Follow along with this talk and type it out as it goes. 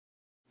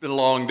been a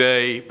long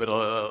day, but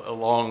a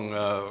long,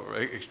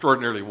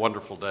 extraordinarily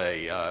wonderful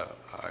day,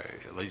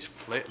 at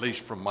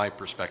least from my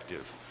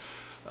perspective.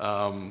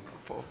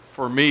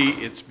 For me,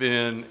 it's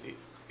been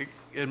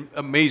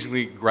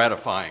amazingly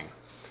gratifying.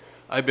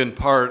 I've been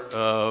part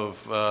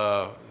of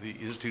the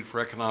Institute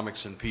for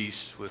Economics and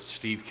Peace with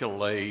Steve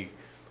Killalay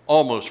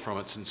almost from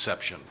its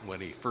inception.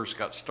 When he first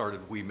got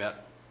started, we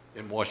met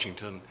in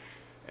Washington.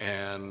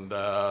 And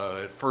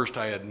at first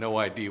I had no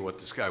idea what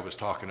this guy was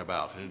talking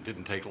about, and it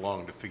didn't take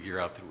long to figure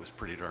out that it was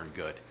pretty darn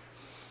good.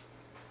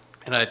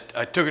 And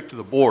I took it to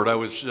the board. I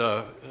was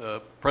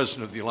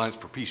president of the Alliance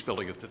for Peace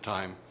Building at the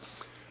time,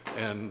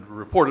 and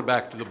reported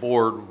back to the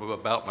board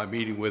about my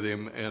meeting with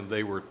him, and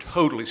they were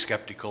totally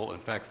skeptical. In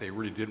fact, they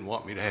really didn't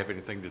want me to have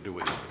anything to do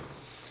with it.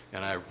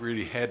 And I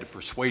really had to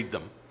persuade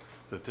them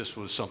that this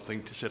was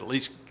something to say, at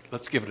least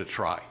let's give it a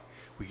try.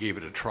 We gave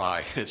it a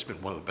try. It's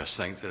been one of the best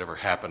things that ever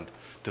happened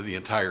to the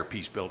entire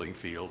peace building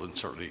field, and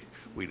certainly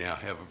we now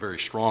have a very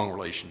strong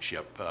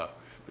relationship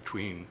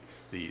between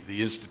the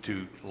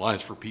Institute,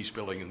 Alliance for Peace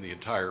Building, and the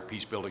entire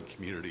peace building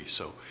community.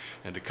 So,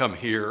 and to come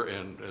here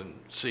and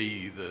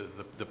see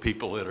the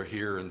people that are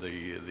here and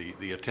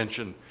the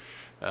attention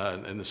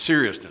and the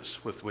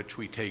seriousness with which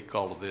we take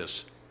all of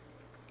this,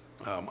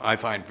 I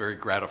find very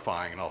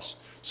gratifying. And I'll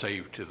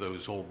say to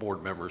those old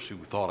board members who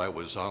thought I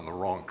was on the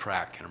wrong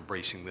track in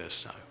embracing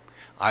this,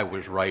 I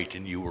was right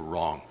and you were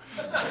wrong.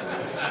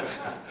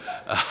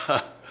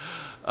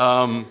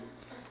 I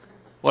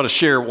want to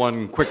share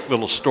one quick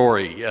little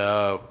story.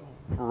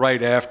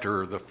 Right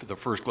after the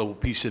first Global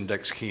Peace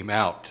Index came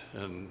out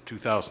in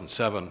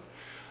 2007,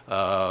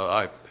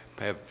 I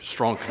have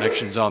strong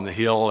connections on the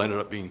Hill, ended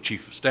up being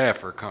chief of staff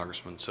for a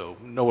congressman, so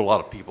know a lot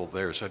of people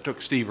there. So I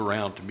took Steve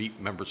around to meet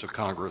members of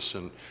Congress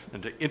and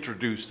to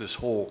introduce this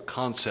whole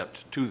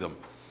concept to them.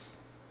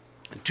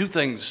 And two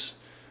things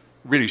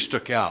really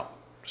stuck out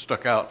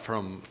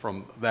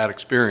from that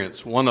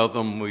experience. One of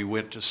them, we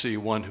went to see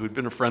one who had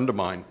been a friend of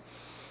mine,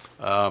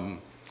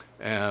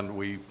 and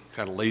we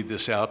kind of laid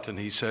this out, and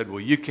he said, well,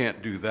 you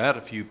can't do that.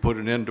 If you put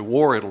an end to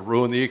war, it'll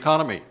ruin the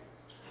economy.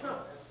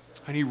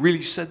 And he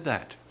really said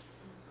that.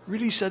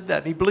 Really said that,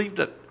 and he believed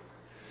it.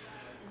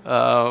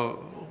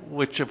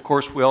 Which, of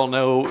course, we all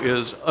know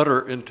is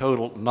utter and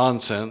total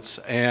nonsense.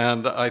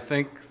 And I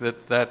think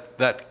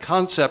that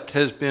concept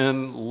has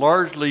been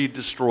largely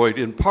destroyed,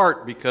 in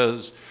part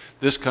because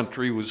this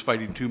country was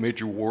fighting two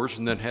major wars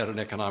and then had an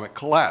economic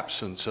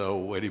collapse. And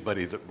so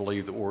anybody that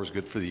believed that war was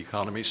good for the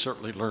economy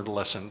certainly learned a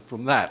lesson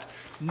from that.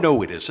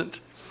 No, it isn't.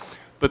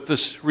 But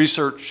this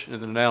research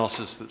and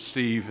analysis that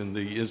Steve and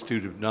the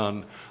Institute have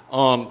done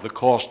on the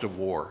cost of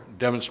war,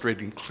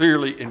 demonstrating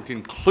clearly and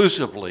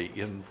conclusively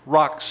in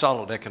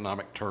rock-solid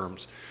economic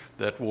terms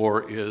that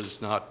war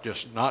is not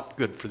just not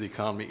good for the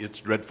economy, it's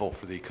dreadful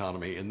for the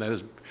economy. And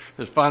that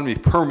has finally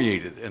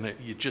permeated, and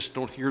you just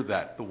don't hear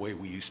that the way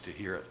we used to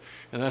hear it.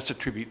 And that's a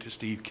tribute to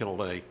Steve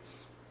Killalay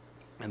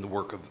and the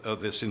work of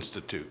this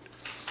institute.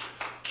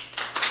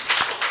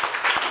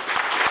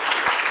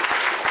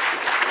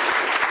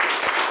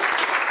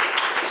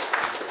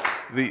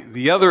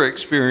 The other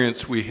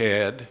experience we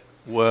had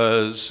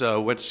was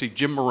went to see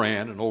Jim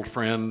Moran, an old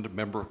friend, a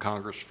member of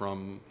Congress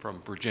from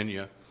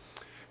Virginia,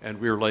 and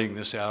we were laying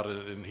this out,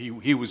 and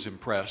he was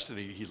impressed, and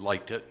he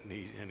liked it,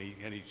 and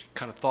he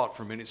kind of thought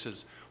for a minute. He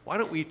says, why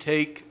don't we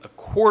take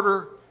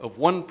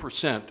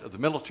 1/4% of the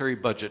military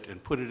budget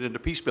and put it into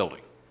peace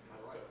building?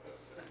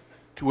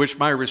 To which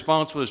my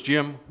response was,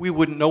 Jim, we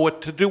wouldn't know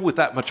what to do with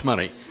that much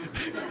money.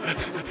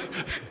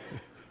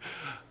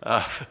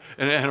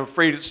 And I'm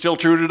afraid it's still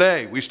true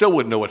today. We still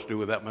wouldn't know what to do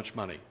with that much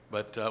money,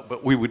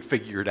 but we would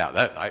figure it out.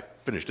 I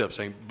finished up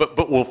saying,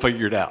 but we'll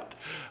figure it out.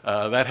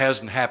 That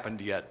hasn't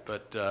happened yet,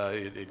 but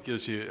it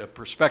gives you a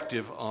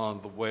perspective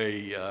on the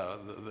way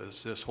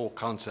this whole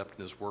concept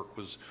and this work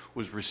was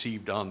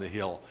received on the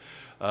Hill.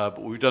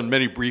 But we've done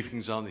many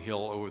briefings on the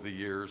Hill over the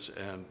years,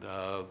 and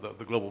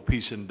the Global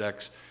Peace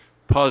Index,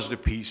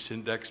 positive peace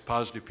index,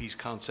 positive peace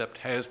concept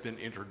has been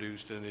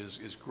introduced and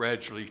is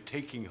gradually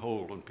taking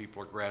hold, and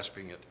people are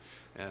grasping it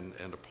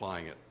and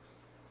applying it.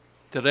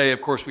 Today,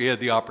 of course, we had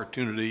the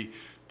opportunity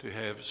to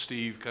have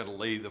Steve kind of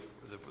lay the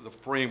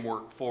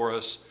framework for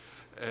us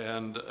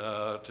and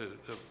to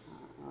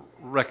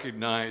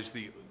recognize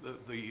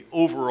the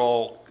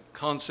overall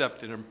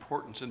concept and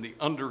importance and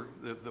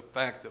the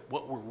fact that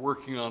what we're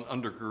working on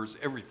undergirds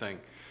everything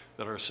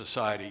that our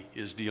society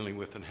is dealing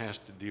with and has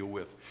to deal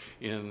with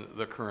in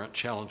the current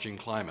challenging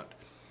climate.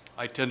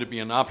 I tend to be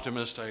an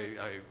optimist.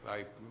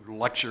 I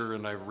lecture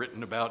and I've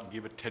written about and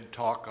give a TED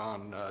talk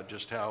on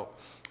just how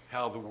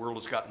the world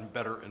has gotten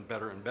better and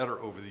better and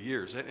better over the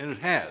years. And it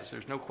has.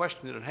 There's no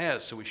question that it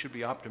has, so we should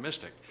be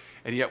optimistic.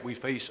 And yet we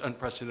face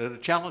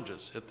unprecedented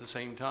challenges at the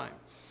same time.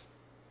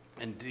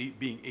 And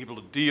being able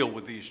to deal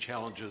with these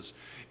challenges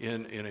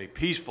in a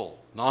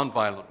peaceful,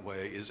 nonviolent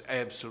way is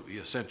absolutely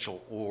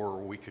essential, or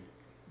we could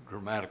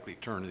dramatically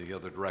turn in the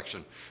other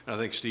direction. And I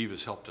think Steve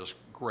has helped us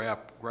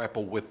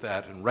grapple with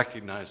that and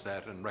recognize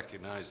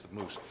the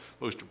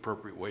most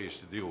appropriate ways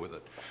to deal with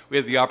it. We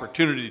had the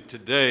opportunity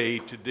today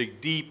to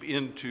dig deep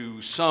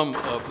into some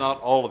of, not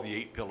all of the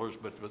 8 pillars,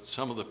 but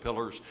some of the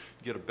pillars,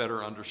 get a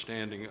better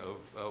understanding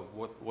of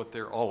what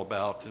they're all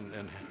about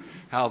and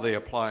how they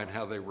apply and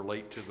how they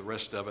relate to the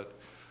rest of it.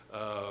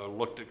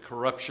 Looked at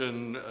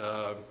corruption,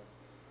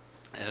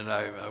 and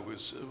I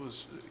was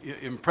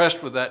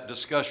impressed with that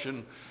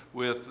discussion,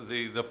 with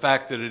the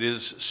fact that it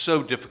is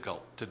so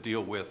difficult to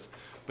deal with,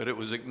 but it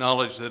was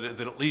acknowledged that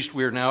at least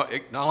we are now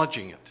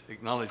acknowledging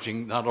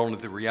not only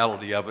the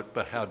reality of it,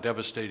 but how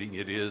devastating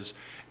it is,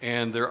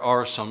 and there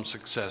are some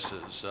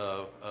successes.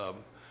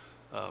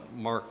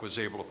 Mark was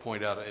able to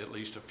point out at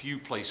least a few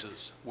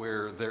places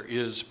where there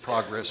is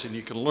progress, and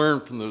you can learn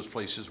from those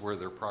places where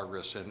there's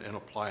progress and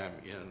apply them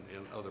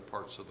in other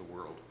parts of the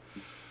world.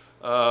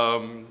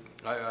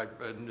 I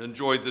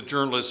enjoyed the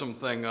journalism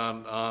thing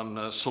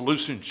on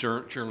solution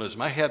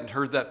journalism. I hadn't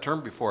heard that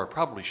term before. I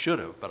probably should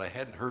have, but I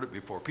hadn't heard it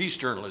before. Peace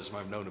journalism,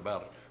 I've known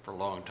about it for a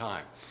long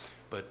time.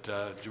 But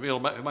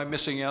Jamil, am I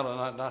missing out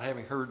on not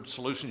having heard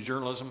solution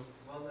journalism?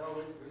 Well,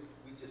 no,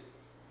 we just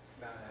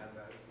found out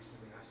about it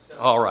recently ourselves.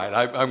 All right,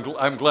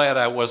 I'm glad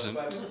I wasn't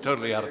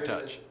totally out of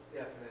touch.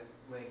 There is a definite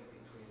link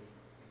between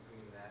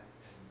that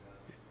and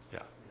yeah.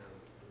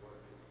 The work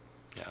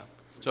that Yeah.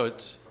 So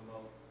it's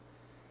promote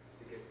is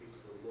to get people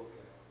to look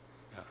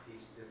at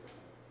peace differently.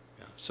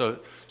 Yeah.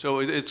 So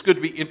it's good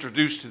to be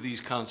introduced to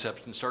these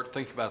concepts and start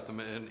thinking about them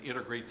and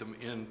integrate them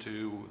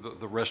into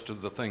the rest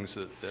of the things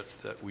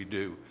that we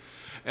do.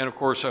 And of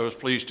course, I was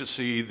pleased to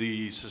see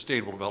the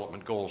Sustainable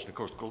Development Goals, and of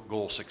course,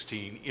 Goal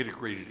 16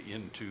 integrated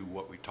into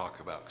what we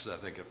talk about, because I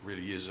think it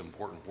really is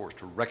important for us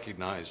to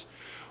recognize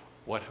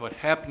what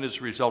happened as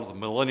a result of the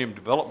Millennium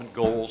Development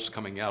Goals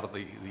coming out of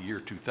the year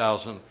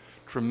 2000.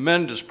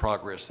 Tremendous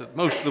progress that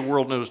most of the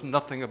world knows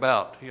nothing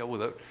about,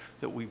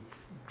 that we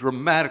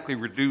dramatically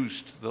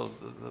reduced the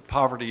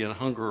poverty and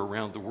hunger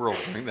around the world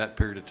during that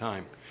period of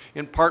time,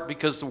 in part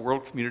because the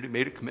world community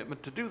made a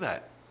commitment to do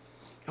that.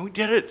 And we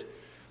did it.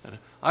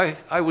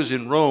 I was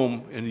in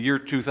Rome in the year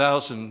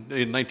 2000,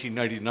 in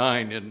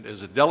 1999, and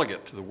as a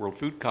delegate to the World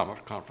Food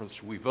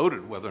Conference, we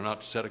voted whether or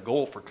not to set a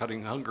goal for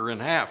cutting hunger in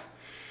half.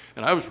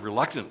 And I was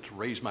reluctant to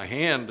raise my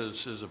hand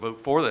as a vote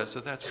for that. I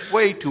said, that's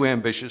way too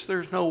ambitious.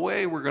 There's no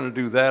way we're going to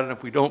do that, and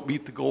if we don't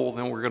meet the goal,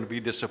 then we're going to be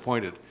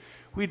disappointed.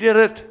 We did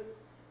it.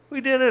 We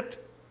did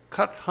it.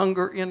 Cut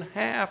hunger in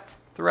half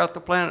throughout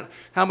the planet.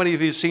 How many of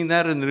you have seen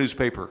that in the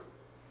newspaper?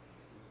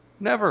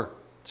 Never.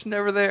 It's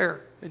never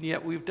there, and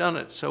yet we've done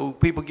it. So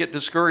people get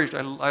discouraged.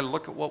 I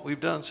look at what we've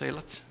done and say,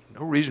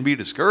 no reason to be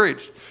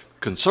discouraged.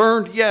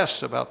 Concerned,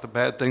 yes, about the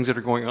bad things that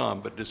are going on,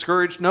 but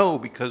discouraged, no,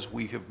 because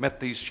we have met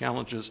these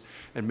challenges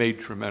and made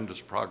tremendous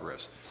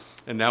progress.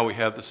 And now we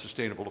have the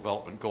Sustainable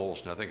Development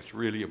Goals, and I think it's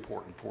really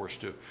important for us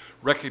to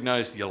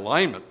recognize the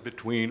alignment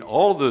between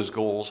all of those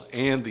goals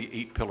and the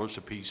 8 pillars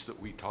of peace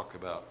that we talk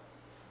about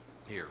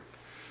here.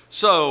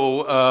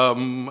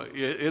 So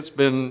it's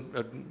been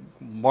a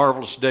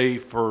marvelous day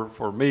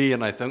for me,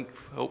 and I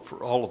hope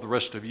for all of the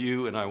rest of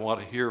you, and I want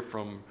to hear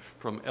from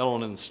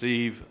Ellen and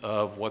Steve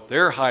of what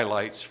their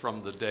highlights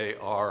from the day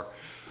are,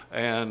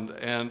 and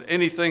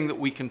anything that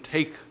we can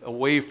take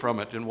away from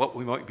it and what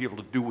we might be able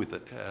to do with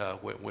it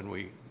when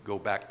we go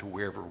back to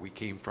wherever we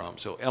came from.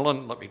 So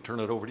Ellen, let me turn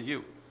it over to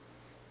you.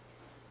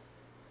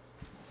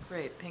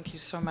 Great, thank you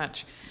so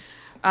much.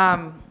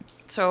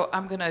 So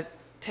I'm going to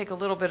take a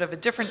little bit of a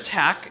different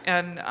tack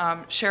and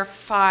share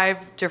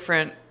 5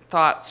 different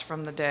thoughts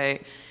from the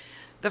day.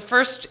 The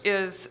first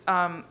is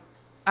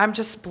I'm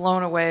just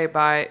blown away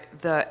by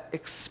the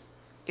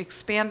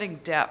expanding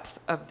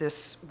depth of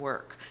this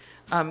work.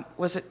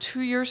 Was it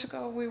 2 years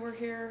ago we were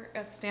here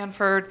at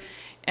Stanford?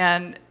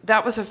 And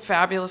that was a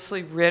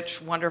fabulously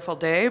rich, wonderful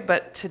day,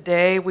 but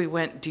today we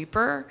went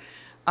deeper.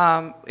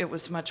 It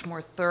was much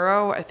more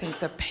thorough. I think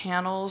the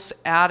panels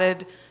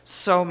added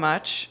so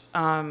much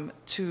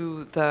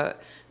to the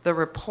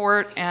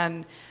report,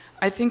 and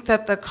I think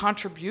that the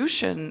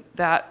contribution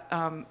that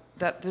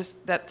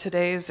that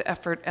today's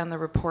effort and the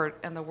report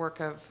and the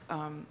work of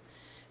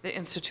the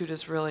Institute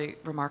is really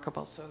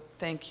remarkable. So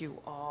thank you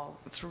all.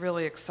 It's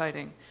really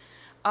exciting.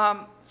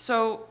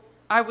 So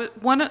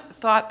one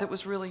thought that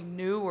was really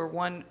new, or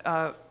one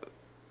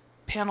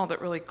panel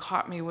that really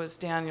caught me, was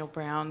Daniel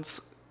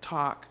Brown's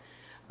talk.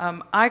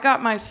 I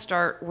got my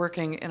start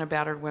working in a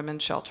battered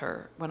women's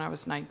shelter when I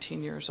was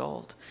 19 years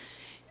old.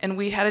 And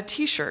we had a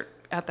t-shirt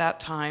at that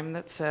time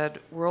that said,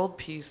 "World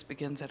Peace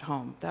Begins at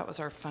Home." That was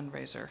our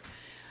fundraiser.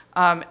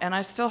 And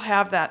I still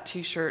have that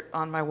t-shirt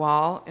on my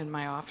wall in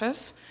my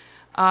office.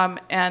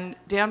 And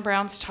Dan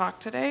Brown's talk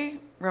today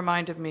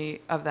reminded me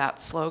of that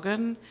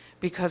slogan,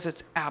 because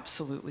it's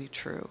absolutely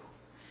true.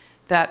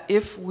 That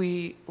if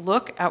we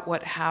look at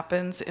what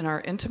happens in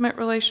our intimate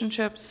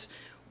relationships,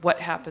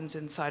 what happens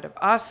inside of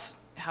us,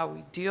 how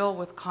we deal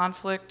with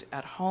conflict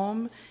at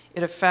home,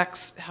 it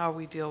affects how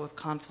we deal with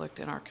conflict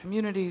in our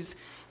communities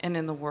and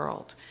in the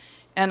world.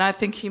 And I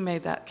think he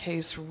made that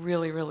case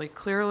really, really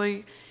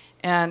clearly.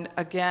 and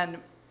again,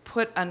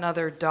 put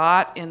another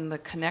dot in the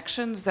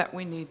connections that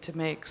we need to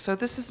make. So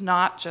this is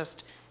not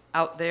just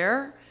out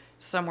there,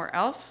 somewhere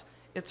else,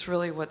 it's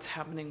really what's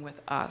happening with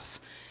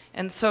us.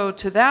 And so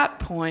to that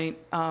point,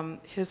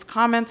 his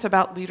comments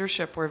about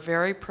leadership were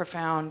very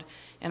profound,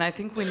 and I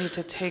think we need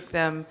to take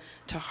them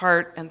to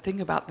heart and think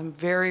about them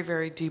very,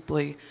 very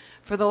deeply.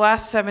 For the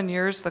last 7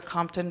 years, the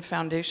Compton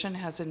Foundation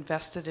has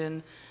invested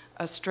in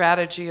a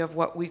strategy of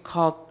what we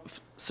call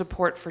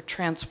support for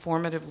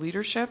transformative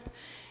leadership,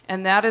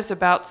 and that is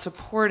about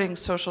supporting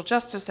social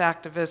justice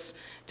activists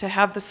to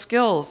have the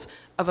skills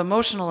of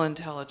emotional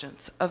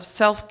intelligence, of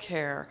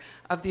self-care,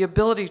 of the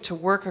ability to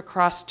work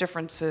across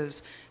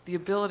differences, the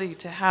ability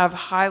to have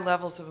high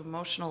levels of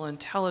emotional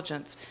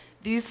intelligence.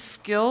 These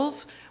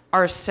skills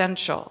are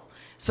essential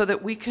so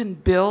that we can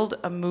build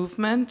a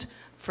movement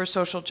for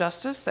social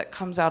justice that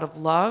comes out of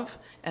love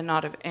and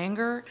not of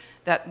anger,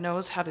 that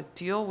knows how to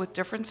deal with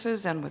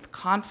differences and with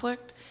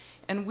conflict.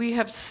 And we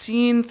have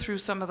seen through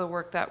some of the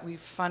work that we've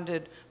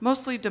funded,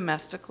 mostly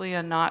domestically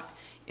and not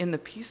in the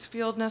peace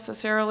field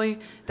necessarily,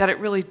 that it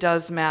really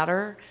does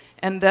matter.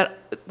 And that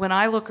when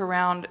I look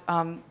around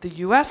the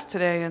US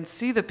today and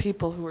see the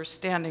people who are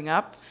standing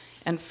up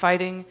and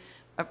fighting,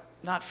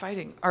 not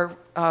fighting, are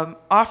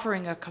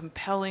offering a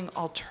compelling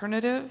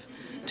alternative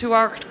to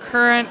our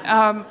current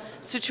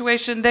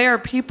situation, they are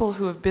people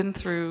who have been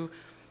through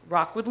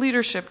Rockwood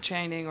leadership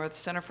training or the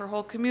Center for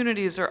Whole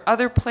Communities or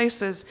other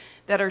places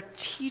that are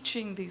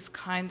teaching these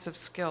kinds of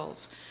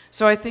skills.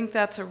 So I think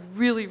that's a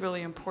really,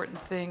 really important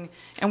thing,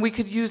 and we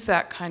could use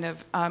that kind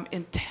of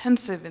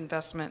intensive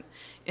investment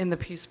in the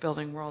peace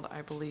building world,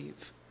 I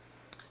believe.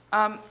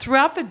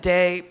 Throughout the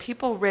day,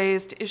 people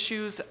raised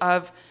issues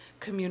of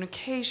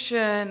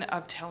communication,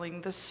 of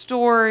telling the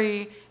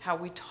story, how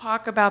we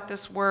talk about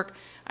this work.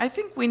 I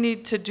think we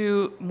need to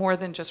do more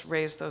than just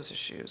raise those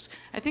issues.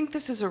 I think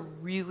this is a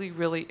really,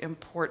 really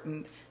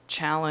important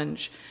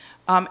challenge.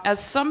 As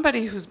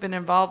somebody who's been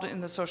involved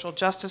in the social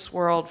justice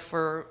world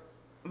for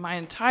my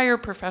entire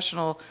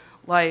professional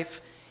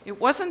life, it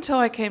wasn't until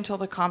I came to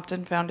the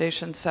Compton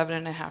Foundation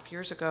 7.5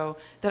 years ago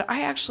that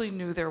I actually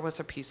knew there was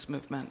a peace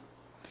movement.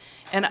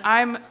 And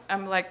I'm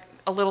like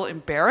a little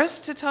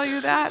embarrassed to tell you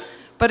that,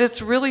 but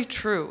it's really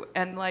true.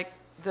 And like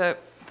the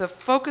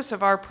focus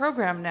of our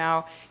program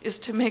now is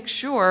to make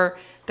sure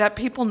that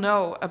people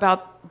know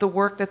about the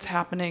work that's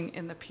happening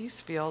in the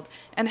peace field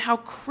and how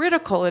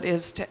critical it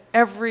is to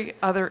every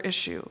other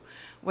issue,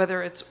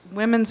 whether it's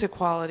women's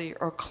equality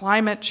or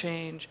climate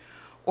change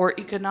or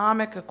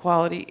economic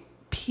equality.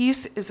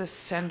 Peace is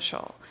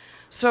essential.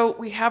 So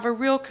we have a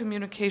real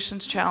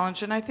communications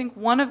challenge, and I think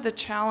one of the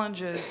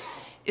challenges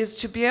is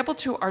to be able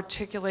to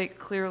articulate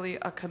clearly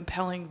a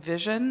compelling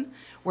vision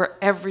where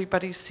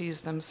everybody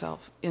sees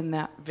themselves in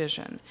that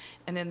vision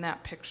and in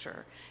that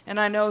picture. And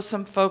I know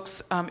some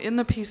folks in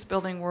the peace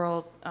building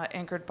world,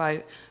 anchored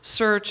by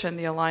Search and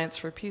the Alliance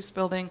for Peace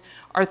Building,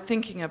 are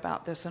thinking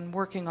about this and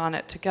working on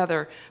it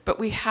together, but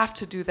we have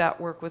to do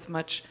that work with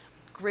much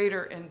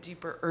greater and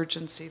deeper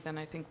urgency than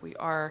I think we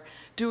are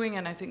doing,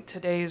 and I think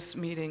today's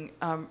meeting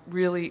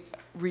really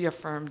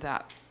reaffirmed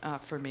that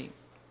for me.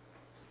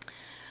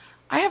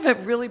 I have a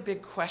really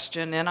big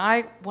question, and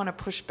I want to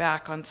push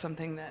back on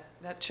something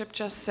that Chip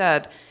just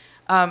said.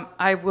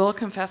 I will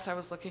confess I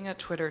was looking at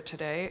Twitter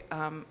today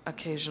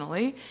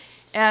occasionally,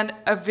 and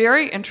a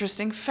very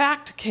interesting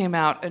fact came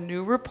out, a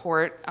new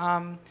report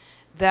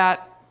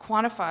that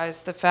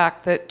quantifies the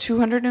fact that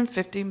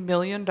 $250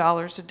 million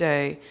a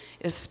day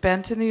is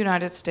spent in the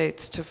United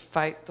States to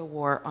fight the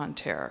war on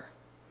terror.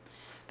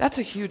 That's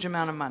a huge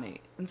amount of money.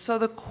 And so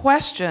the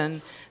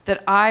question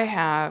that I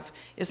have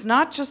is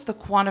not just the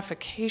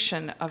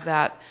quantification of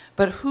that,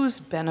 but who's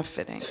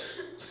benefiting.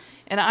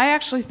 And I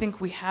actually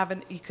think we have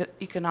an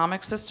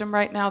economic system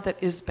right now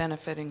that is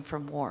benefiting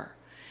from war.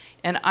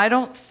 And I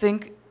don't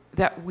think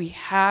that we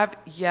have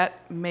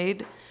yet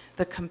made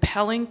the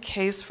compelling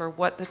case for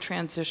what the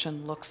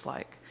transition looks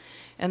like.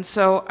 And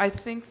so I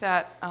think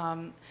that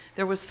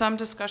there was some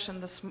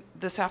discussion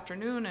this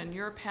afternoon in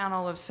your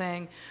panel of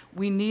saying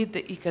we need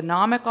the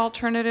economic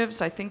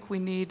alternatives. I think we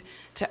need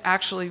to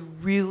actually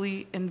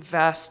really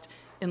invest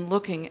in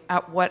looking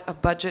at what a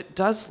budget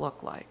does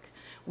look like.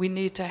 We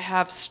need to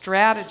have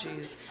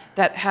strategies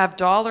that have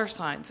dollar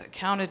signs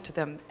accounted to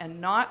them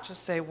and not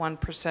just say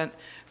 1%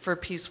 for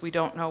peace. We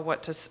don't know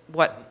what to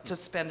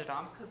spend it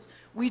on, because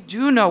we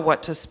do know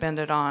what to spend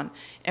it on,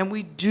 and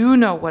we do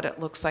know what it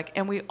looks like.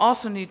 And we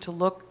also need to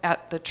look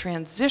at the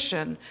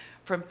transition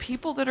from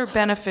people that are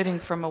benefiting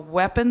from a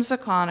weapons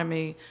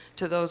economy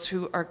to those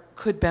who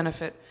could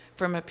benefit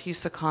from a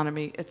peace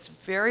economy. It's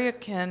very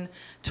akin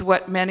to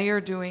what many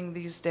are doing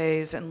these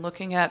days and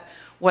looking at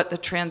what the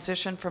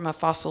transition from a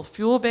fossil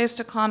fuel-based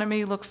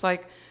economy looks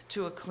like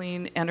to a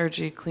clean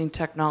energy, clean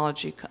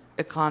technology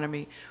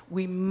economy.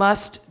 We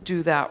must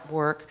do that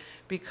work,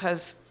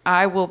 because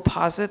I will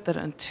posit that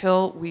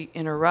until we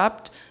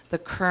interrupt the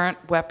current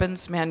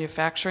weapons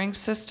manufacturing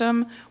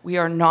system, we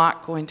are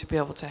not going to be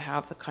able to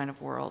have the kind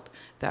of world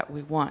that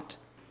we want.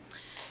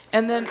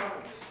 And then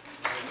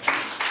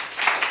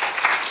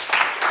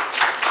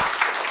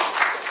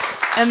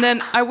And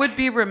then I would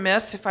be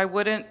remiss if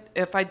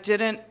I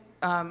didn't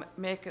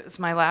make as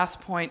my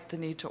last point the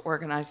need to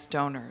organize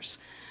donors.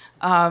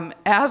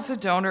 As a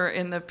donor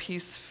in the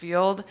peace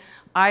field,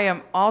 I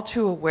am all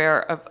too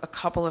aware of a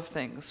couple of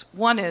things.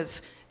 One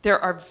is there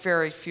are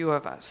very few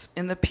of us.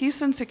 In the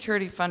Peace and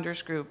Security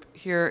Funders Group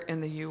here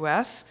in the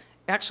US,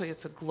 actually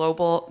it's a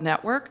global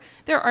network,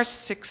 there are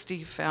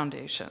 60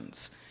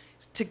 foundations.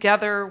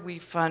 Together we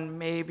fund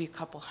maybe a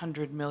couple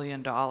 $100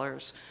 million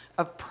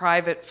of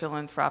private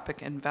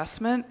philanthropic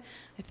investment.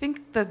 I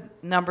think the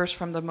numbers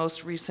from the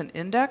most recent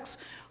index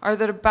are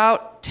that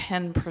about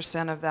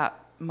 10% of that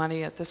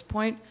money at this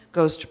point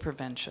goes to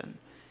prevention.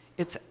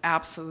 It's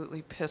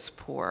absolutely piss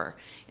poor.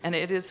 And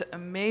it is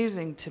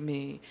amazing to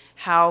me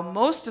how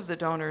most of the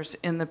donors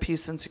in the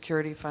Peace and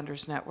Security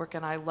Funders Network,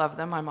 and I love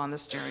them, I'm on the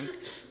steering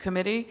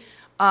committee,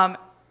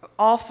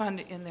 all fund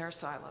in their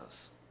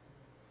silos.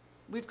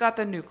 We've got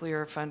the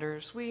nuclear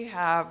funders, we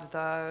have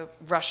the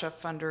Russia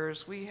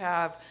funders, we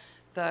have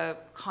the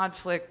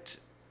conflict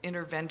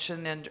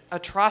intervention and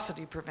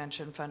atrocity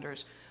prevention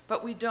funders,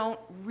 but we don't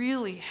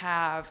really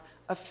have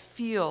a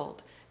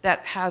field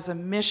that has a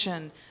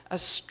mission, a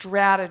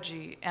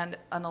strategy, and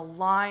an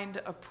aligned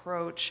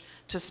approach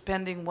to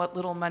spending what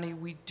little money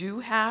we do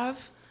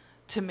have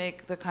to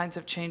make the kinds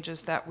of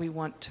changes that we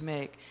want to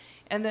make.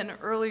 And then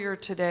earlier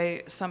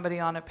today, somebody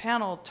on a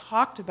panel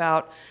talked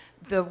about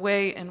the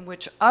way in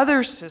which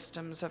other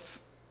systems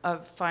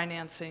of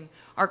financing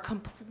are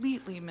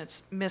completely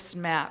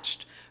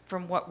mismatched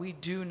from what we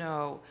do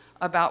know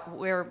about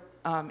where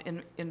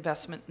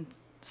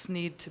investments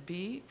need to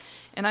be.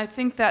 And I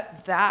think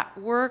that that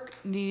work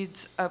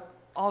needs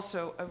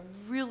also a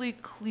really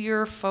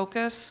clear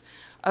focus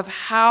of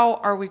how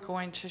are we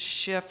going to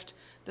shift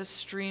the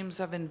streams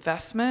of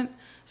investment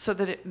so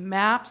that it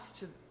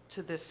maps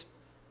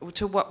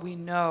to what we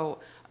know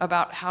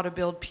about how to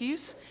build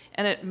peace,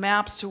 and it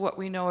maps to what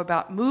we know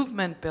about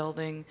movement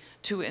building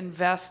to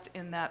invest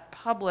in that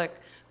public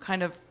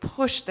kind of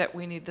push that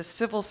we need, the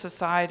civil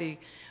society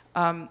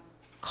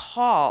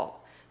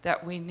call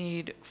that we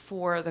need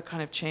for the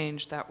kind of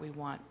change that we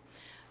want.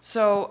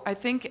 So I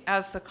think,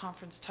 as the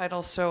conference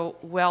title so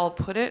well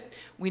put it,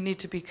 we need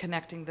to be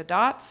connecting the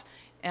dots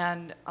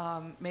and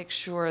make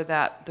sure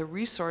that the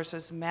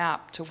resources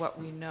map to what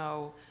we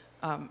know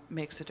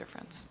makes a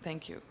difference.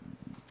 Thank you.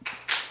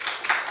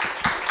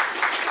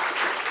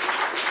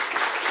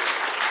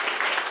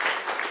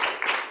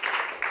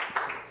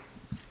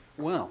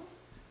 Well,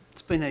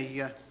 it's been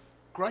a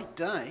great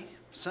day.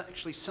 So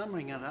actually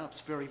summing it up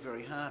is very,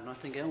 very hard, and I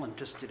think Ellen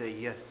just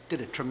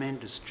did a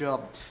tremendous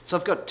job. So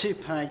I've got 2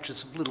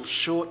 pages of little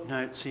short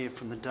notes here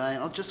from the day,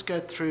 and I'll just go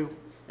through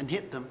and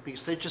hit them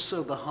because they're just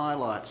sort of the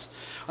highlights.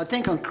 I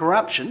think on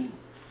corruption,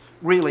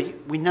 really,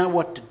 we know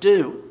what to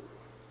do,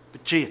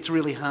 but gee, it's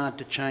really hard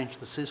to change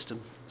the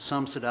system.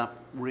 Sums it up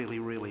really,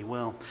 really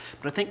well.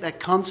 But I think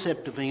that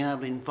concept of being able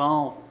to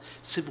involve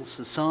civil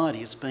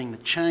society as being the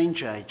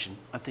change agent,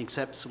 I think is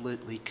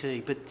absolutely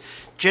key. But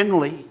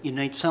generally, you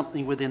need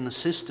something within the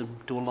system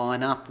to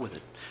align up with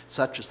it,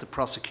 such as the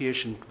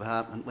prosecution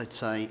department, let's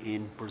say,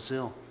 in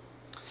Brazil.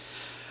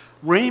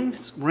 Reem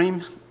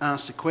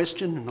asked a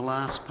question in the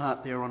last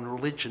part there on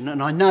religion,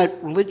 and I note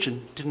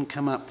religion didn't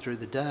come up through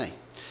the day,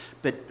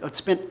 but I'd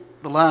spent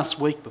the last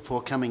week before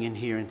coming in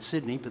here in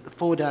Sydney, but the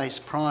 4 days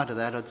prior to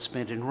that I'd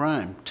spent in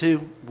Rome,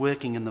 2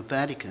 working in the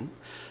Vatican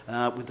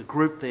with a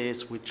group there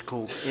which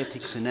called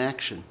Ethics in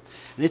Action.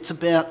 And it's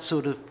about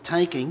sort of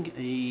taking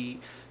a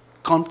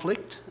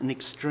conflict and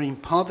extreme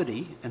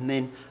poverty and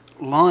then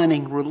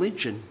lining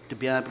religion to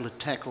be able to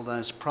tackle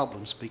those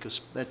problems,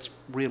 because that's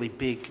really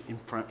big in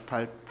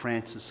Pope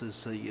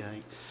Francis's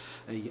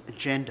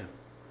agenda.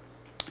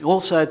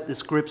 Also,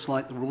 there's groups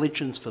like the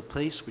Religions for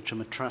Peace, which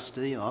I'm a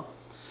trustee of,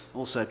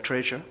 also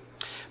treasurer,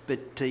 but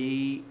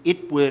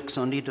it works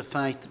on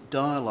interfaith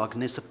dialogue,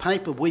 and there's a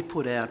paper we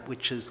put out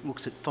which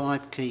looks at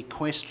 5 key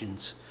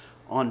questions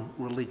on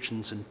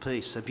religions and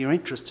peace. So if you're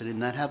interested in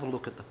that, have a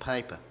look at the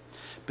paper.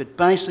 But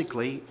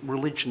basically,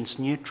 religion's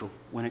neutral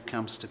when it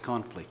comes to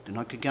conflict, and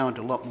I could go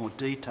into a lot more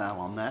detail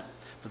on that,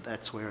 but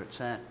that's where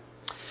it's at.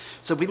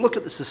 So we look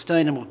at the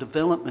Sustainable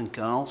Development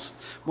Goals.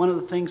 One of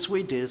the things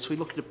we did is we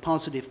looked at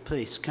positive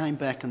peace, came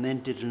back and then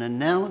did an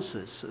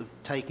analysis of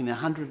taking the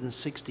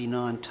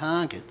 169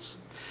 targets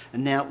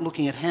and now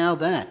looking at how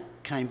that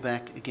came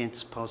back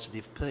against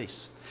positive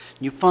peace.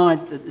 And you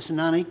find that there's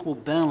an unequal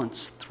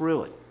balance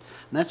through it.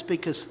 And that's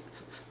because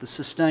the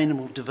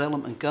Sustainable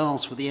Development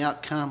Goals were the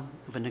outcome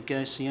of a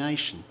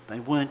negotiation. They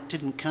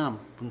didn't come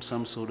from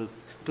some sort of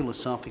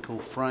philosophical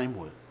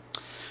framework.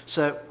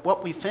 So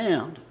what we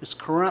found is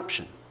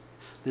corruption.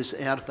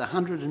 There's, out of the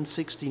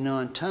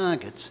 169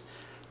 targets,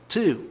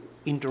 2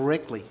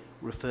 indirectly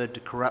referred to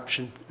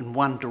corruption and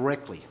 1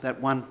 directly. That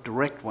 1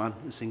 direct one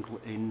is in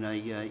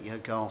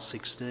Goal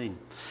 16.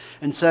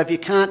 And so if you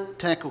can't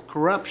tackle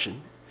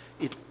corruption,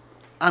 it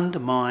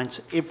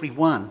undermines every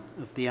one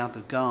of the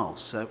other goals.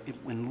 So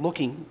when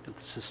looking at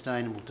the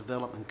Sustainable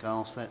Development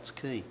Goals, that's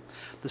key.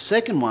 The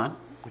second one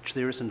which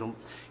there isn't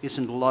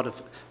a lot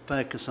of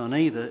focus on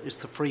either, is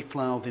the free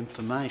flow of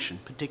information,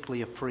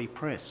 particularly a free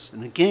press.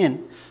 And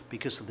again,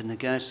 because of the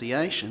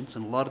negotiations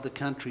and a lot of the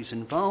countries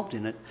involved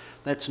in it,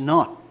 that's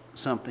not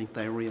something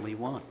they really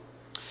want.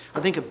 I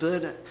think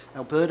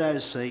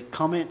Alberto's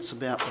comments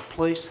about the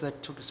police,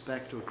 that took us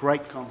back to a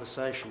great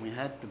conversation we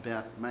had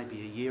about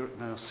maybe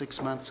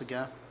 6 months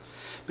ago.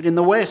 But in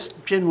the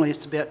West, generally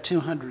it's about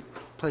 200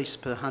 police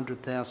per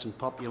 100,000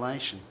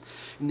 population.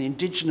 In the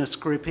Indigenous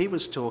group he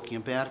was talking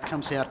about, it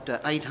comes out to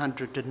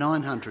 800 to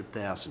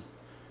 900,000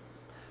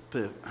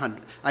 per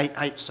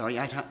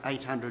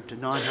 800 to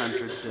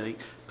 900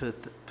 per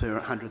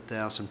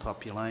 100,000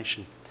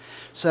 population.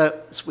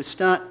 So as we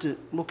start to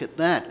look at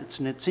that,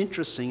 it's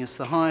interesting, it's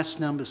the highest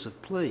numbers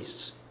of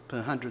police per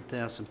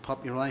 100,000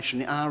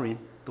 population are in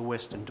the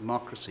Western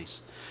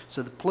democracies.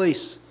 So the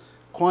police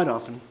quite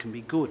often can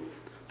be good.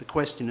 The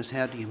question is,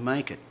 how do you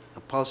make it a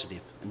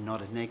positive and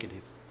not a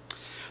negative?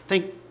 I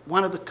think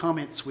one of the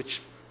comments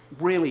which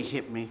really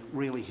hit me,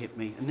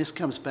 and this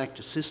comes back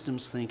to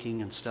systems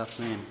thinking and stuff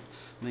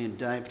me and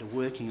David are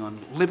working on,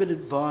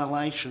 limited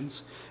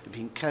violations of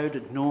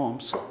encoded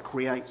norms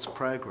creates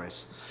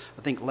progress.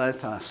 I think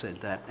Lothar said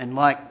that. And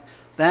like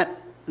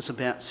that is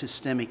about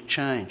systemic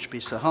change,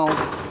 because the whole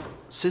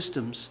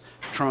systems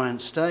try and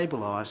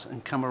stabilise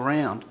and come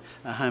around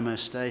a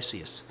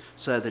homeostasis,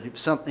 so that if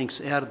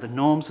something's out of the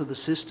norms of the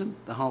system,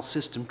 the whole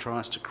system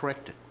tries to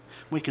correct it.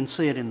 We can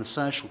see it in the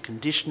social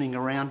conditioning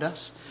around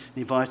us.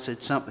 And if I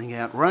said something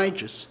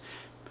outrageous,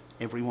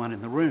 everyone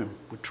in the room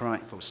would try,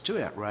 if it was too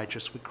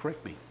outrageous, would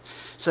correct me.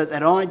 So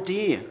that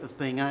idea of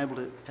being able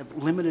to have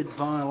limited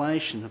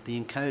violation of the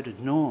encoded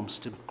norms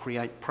to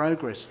create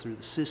progress through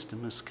the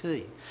system is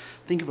key.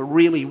 Think of a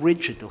really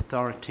rigid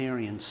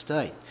authoritarian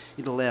state.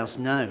 It allows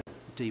no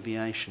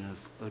deviation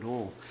at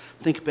all.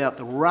 Think about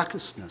the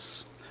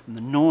ruckusness and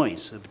the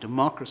noise of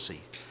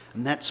democracy,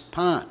 and that's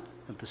part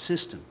of the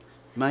system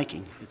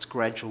making its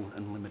gradual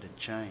and limited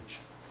change.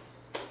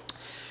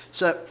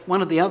 So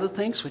one of the other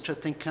things which I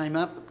think came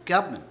up,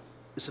 government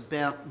is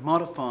about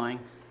modifying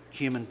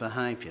human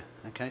behaviour.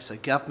 Okay, so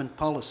government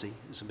policy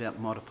is about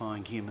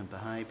modifying human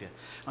behaviour.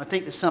 I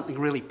think there's something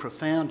really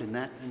profound in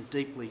that and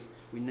deeply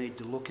we need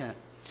to look at.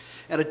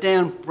 Out of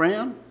Dan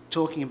Brown,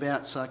 talking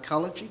about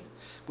psychology,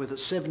 with a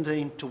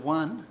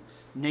 17-to-1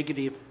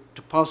 negative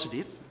to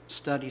positive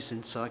studies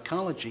in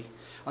psychology,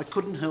 I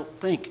couldn't help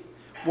think,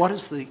 what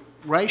is the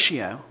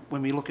ratio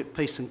when we look at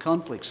peace and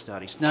conflict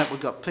studies? Note,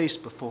 we've got peace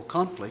before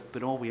conflict,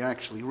 but all we're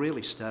actually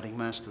really studying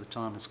most of the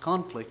time is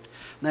conflict.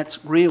 And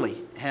that's really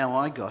how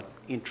I got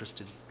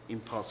interested in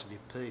positive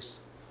peace.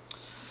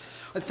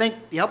 I think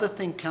the other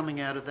thing coming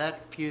out of that,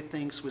 a few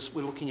things, was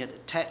we're looking at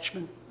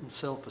attachment and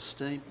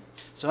self-esteem.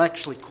 So I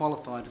actually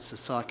qualified as a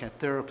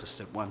psychotherapist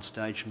at one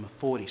stage in my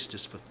 40s,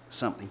 just for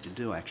something to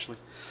do actually.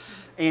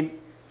 And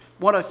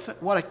what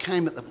I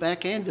came at the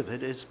back end of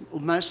it is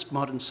most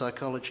modern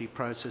psychology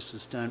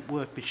processes don't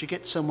work, but you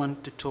get someone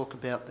to talk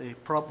about their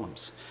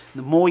problems.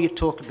 And the more you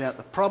talk about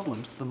the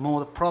problems, the more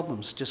the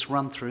problems just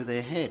run through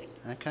their head.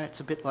 Okay, it's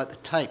a bit like the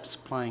tapes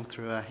playing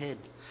through our head.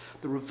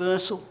 The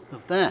reversal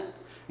of that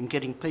and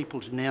getting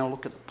people to now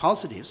look at the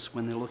positives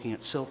when they're looking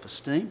at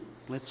self-esteem,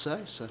 let's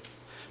say, so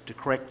to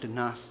correct a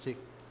narcissistic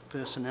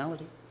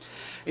personality,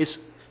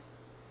 is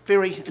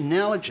very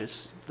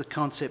analogous to the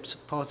concepts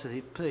of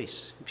positive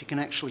peace. If you can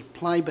actually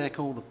play back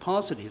all the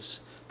positives,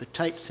 the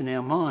tapes in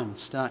our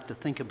minds start to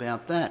think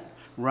about that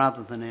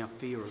rather than our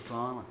fear of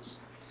violence.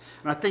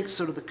 And I think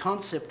sort of the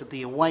concept of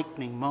the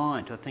awakening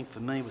mind, I think for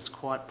me was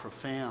quite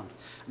profound,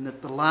 and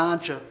that the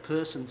larger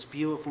person's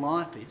view of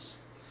life is,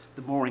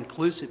 the more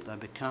inclusive they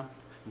become,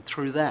 and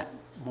through that,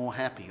 more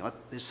happy.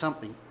 There's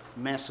something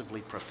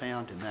massively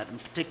profound in that,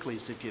 and particularly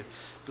as if you're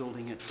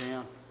building it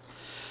down.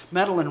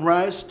 Madeline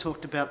Rose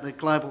talked about the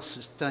Global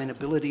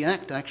Sustainability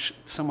Act. Actually,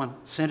 someone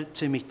sent it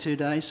to me 2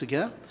 days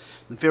ago.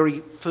 The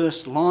very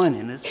first line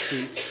in it is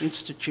the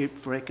Institute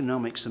for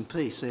Economics and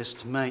Peace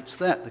estimates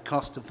that the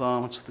cost of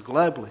violence to the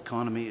global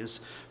economy is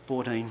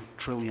 $14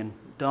 trillion.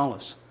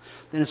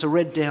 Then as I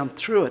read down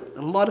through it,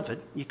 a lot of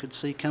it you could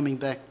see coming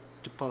back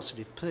to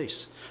positive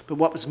peace. But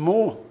what was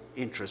more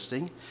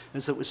interesting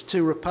is that it was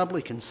 2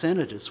 Republican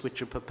senators which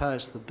had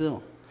proposed the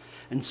bill.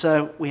 And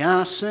so we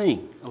are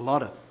seeing a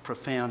lot of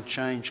profound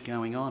change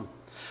going on.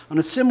 On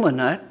a similar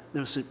note,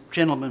 there was a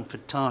gentleman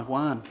from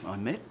Taiwan I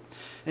met,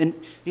 and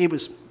he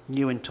was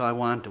new in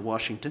Taiwan to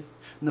Washington,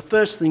 and the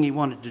first thing he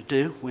wanted to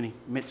do when he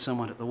met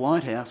someone at the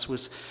White House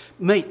was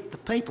meet the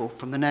people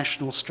from the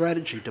National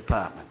Strategy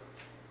Department.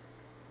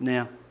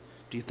 Now,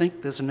 do you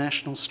think there's a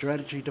National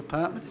Strategy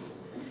Department?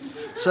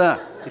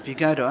 So, if you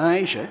go to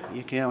Asia,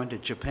 you go into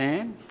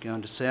Japan, go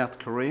into South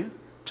Korea,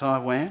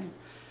 Taiwan,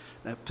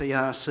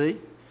 PRC,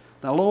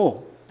 they'll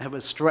all have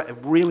a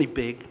really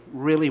big,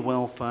 really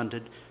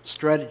well-funded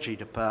strategy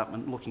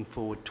department looking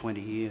forward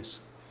 20 years.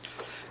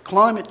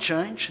 Climate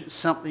change is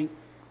something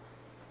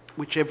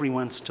which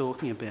everyone's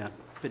talking about,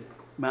 but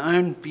my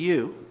own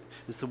view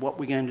is that what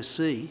we're going to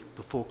see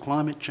before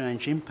climate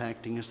change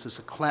impacting us is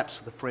a collapse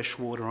of the fresh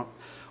water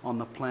on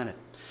the planet.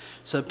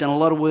 So I've done a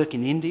lot of work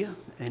in India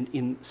and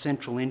in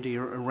central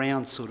India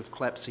around sort of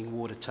collapsing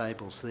water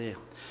tables there.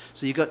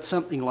 So you've got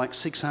something like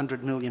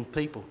 600 million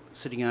people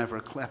sitting over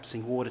a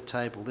collapsing water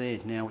table there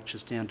now, which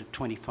is down to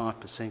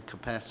 25%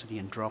 capacity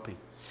and dropping.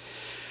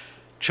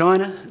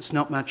 China is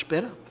not much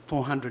better.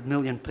 400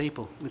 million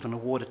people live on a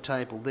water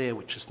table there,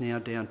 which is now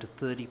down to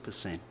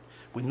 30%.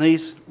 When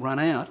these run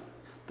out,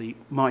 the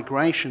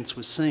migrations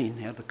we're seeing,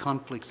 how the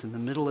conflicts in the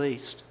Middle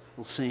East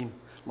will seem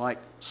like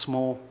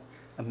small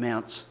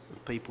amounts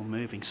of people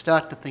moving.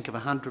 Start to think of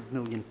 100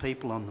 million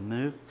people on the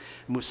move,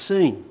 and we've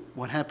seen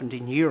what happened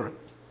in Europe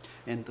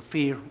and the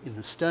fear in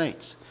the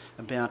States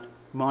about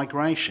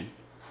migration.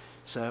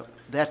 So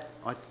that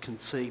I can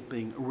see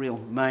being a real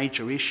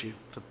major issue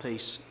for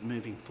peace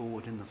moving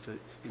forward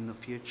in the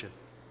future.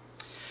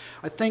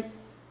 I think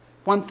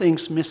one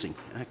thing's missing,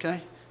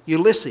 okay?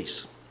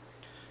 Ulysses,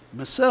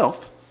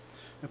 myself,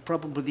 are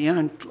probably the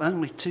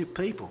only two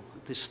people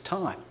of this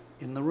type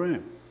in the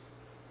room.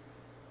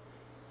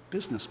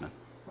 Businessmen,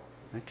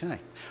 okay?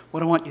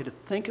 What I want you to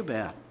think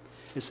about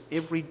is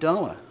every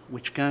dollar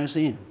which goes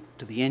in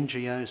to the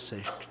NGO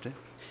sector,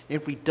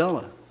 every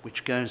dollar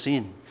which goes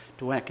in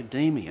to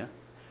academia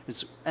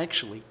has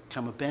actually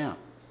come about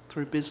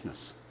through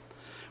business.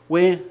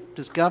 Where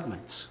does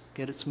governments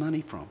get its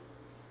money from?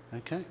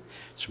 Okay?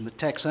 It's from the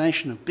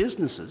taxation of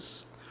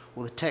businesses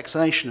or the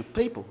taxation of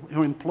people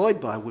who are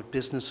employed by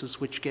businesses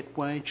which get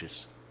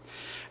wages.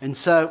 And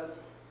so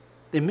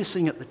they're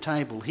missing at the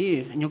table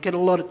here, and you'll get a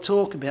lot of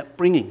talk about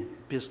bringing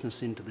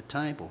business into the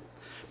table.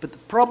 But the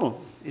problem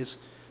is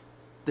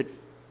that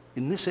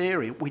in this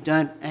area, we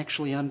don't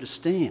actually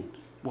understand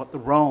what the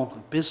role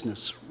of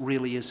business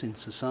really is in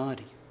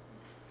society.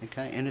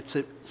 Okay? And it's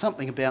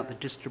something about the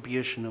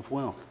distribution of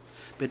wealth.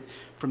 But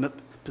from a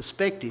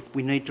perspective,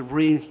 we need to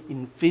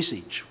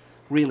re-envisage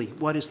really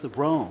what is the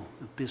role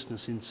of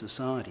business in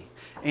society,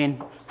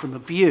 and from a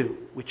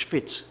view which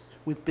fits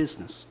with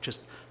business,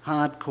 just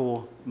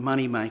hardcore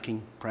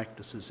money-making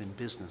practices in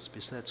business,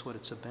 because that's what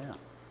it's about.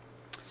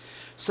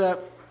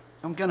 So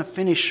I'm going to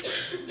finish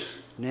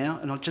now,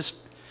 and I'll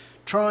just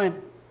try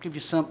and give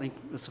you something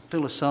as a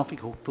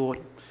philosophical thought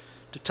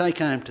to take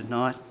home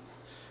tonight.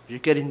 You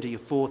get into your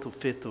fourth or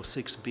fifth or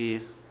sixth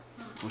beer,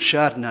 or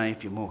Chardonnay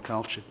if you're more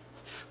cultured.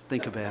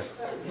 Think about it.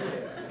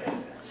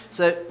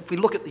 So if we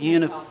look at the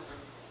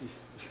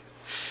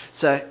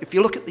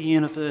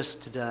universe,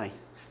 today,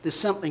 there's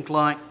something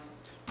like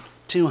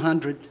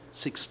 200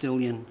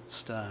 sextillion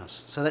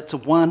stars. So that's a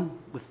 1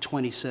 with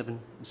 27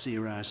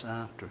 zeros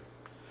after it.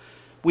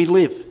 We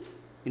live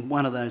in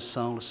one of those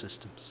solar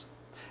systems.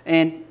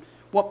 And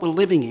what we're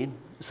living in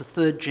is a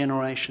third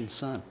generation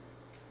sun.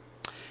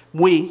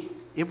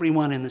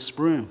 Everyone in this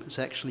room is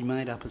actually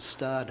made up of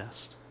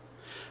stardust.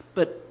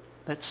 But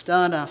that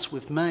stardust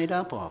we've made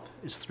up of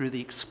is through the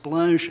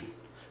explosion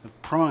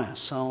of prior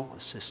solar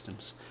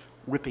systems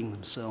ripping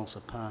themselves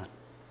apart.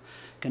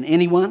 Can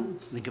anyone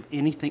think of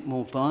anything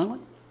more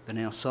violent than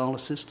our solar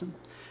system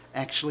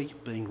actually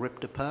being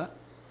ripped apart?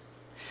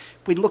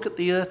 If we look at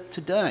the Earth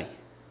today,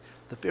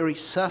 the very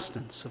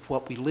sustenance of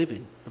what we live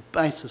in, the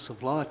basis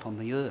of life on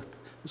the Earth,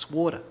 is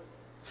water.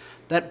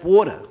 That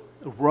water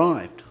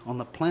arrived on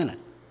the planet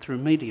through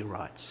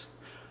meteorites.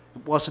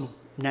 It wasn't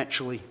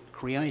naturally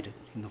created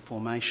in the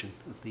formation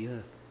of the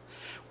Earth.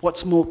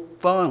 What's more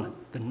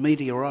violent than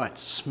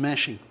meteorites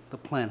smashing the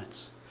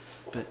planets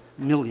for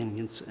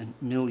millions and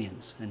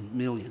millions and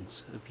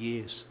millions of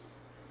years?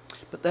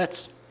 But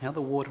that's how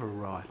the water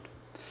arrived.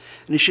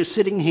 And as you're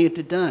sitting here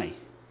today,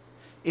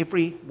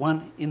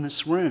 everyone in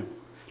this room,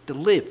 to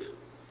live,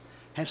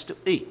 has to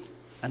eat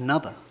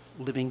another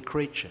living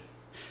creature.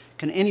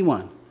 Can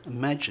anyone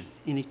imagine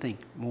anything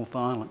more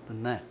violent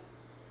than that?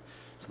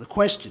 So the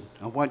question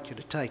I want you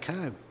to take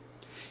home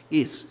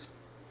is,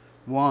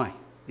 why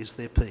is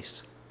there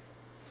peace?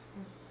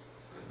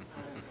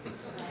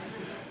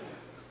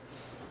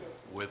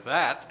 With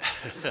that,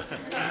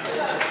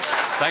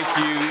 thank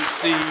you,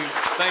 Steve.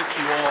 Thank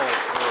you all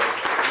for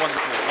a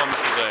wonderful,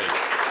 wonderful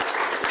day.